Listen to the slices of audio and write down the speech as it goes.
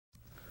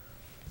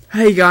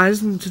Hey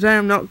guys, and today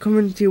I'm not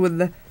coming to you with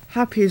the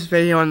happiest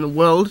video in the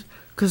world,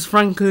 because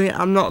frankly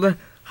I'm not the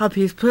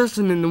happiest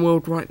person in the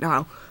world right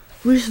now.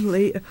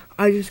 Recently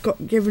I just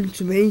got given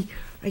to me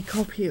a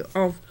copy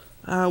of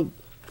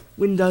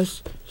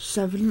Windows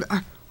 7.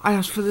 I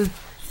asked for the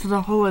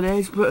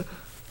holidays, but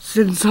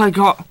since I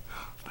got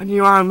a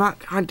new iMac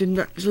I didn't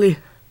actually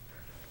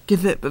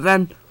get it, but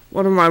then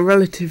one of my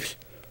relatives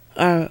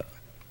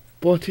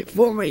bought it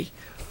for me.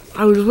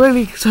 I was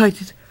really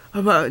excited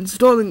about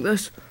installing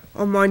this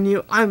on my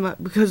new iMac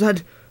because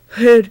I'd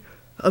heard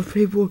of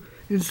people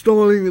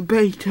installing the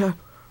beta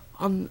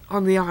on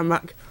the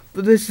iMac,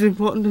 but this is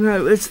important to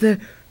know. It's the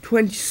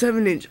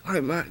 27-inch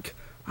iMac,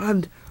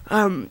 and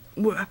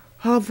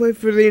halfway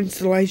through the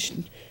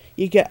installation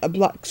you get a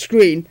black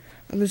screen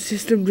and the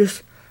system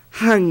just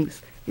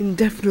hangs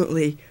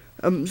indefinitely.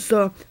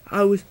 So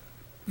I was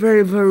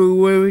very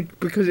worried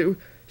because it was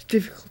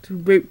difficult to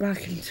boot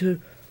back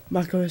into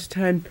macOS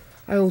 10.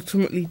 I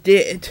ultimately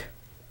did,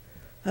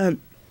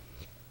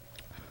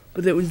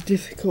 but it was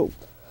difficult.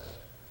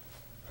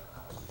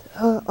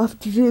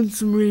 After doing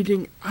some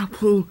reading,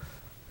 Apple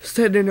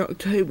said in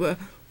October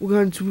we're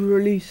going to be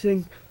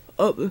releasing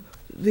the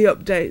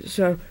update,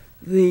 so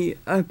the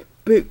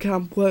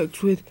Bootcamp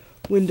works with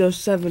Windows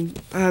 7,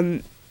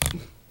 and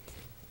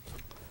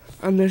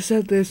they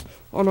said this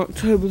on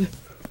October the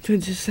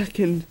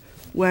 22nd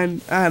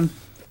when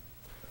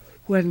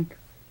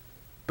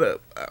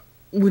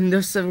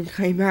Windows 7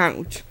 came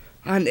out,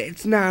 and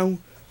it's now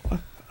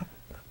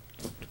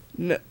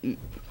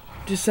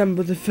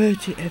December the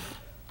 30th,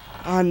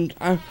 and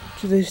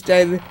to this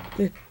day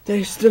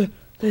they still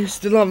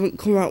haven't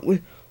come out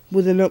with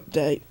an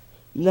update.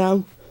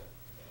 Now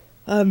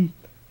they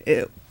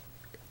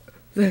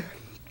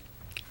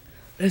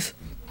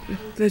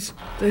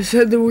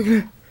said they were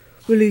going to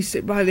release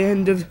it by the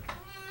end of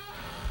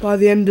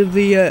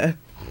the year,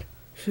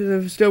 so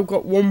they've still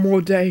got one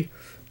more day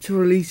to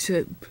release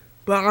it,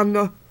 but I'm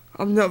not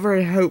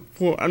very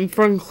hopeful, and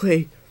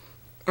frankly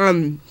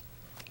I'm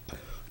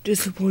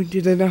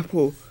disappointed in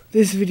Apple.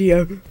 This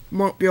video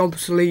might be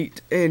obsolete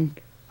in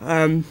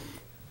a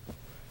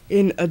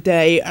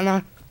day, and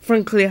I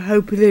frankly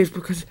hope it is,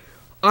 because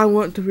I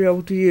want to be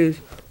able to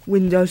use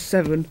Windows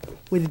 7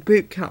 with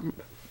Bootcamp,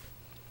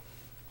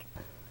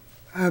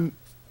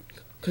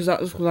 because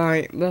that's what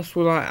I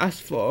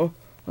asked for,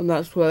 and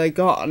that's what I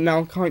got, and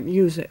now I can't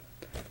use it.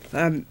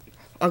 I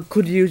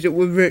could use it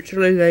with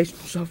virtualization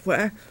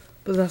software,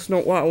 but that's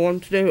not what I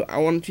want to do. I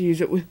want to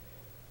use it with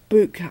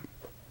Bootcamp.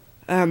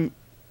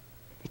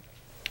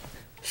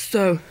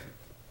 So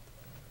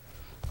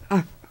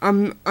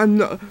I'm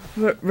not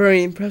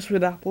very impressed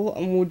with Apple,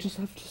 and we'll just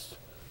have to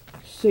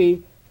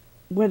see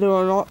whether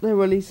or not they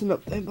release an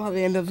update by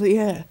the end of the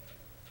year.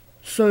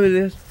 So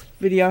this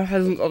video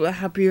hasn't got the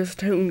happiest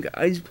tone,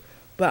 guys,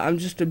 but I'm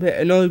just a bit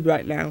annoyed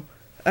right now.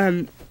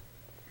 If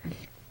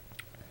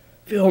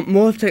you want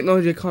more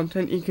technology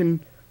content, you can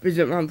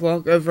visit my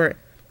blog over at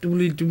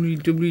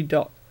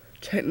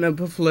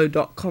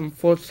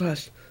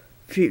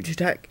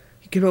www.technobuffalo.com/futuretech.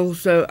 You can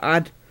also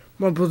add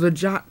my brother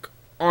Jack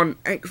on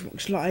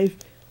Xbox Live,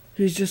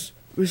 who's just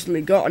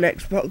recently got an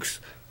Xbox,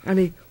 and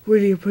he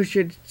really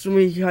appreciated some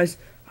of you guys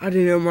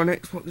adding him on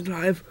Xbox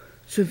Live.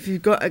 So if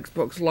you've got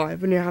Xbox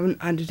Live and you haven't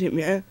added him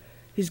yet,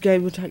 his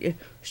game will take you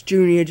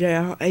Junior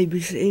JR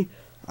ABC,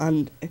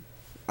 and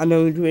I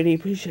know he'd really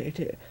appreciate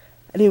it.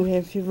 Anyway,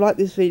 if you've liked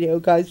this video,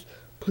 guys,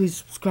 please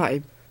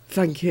subscribe.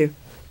 Thank you.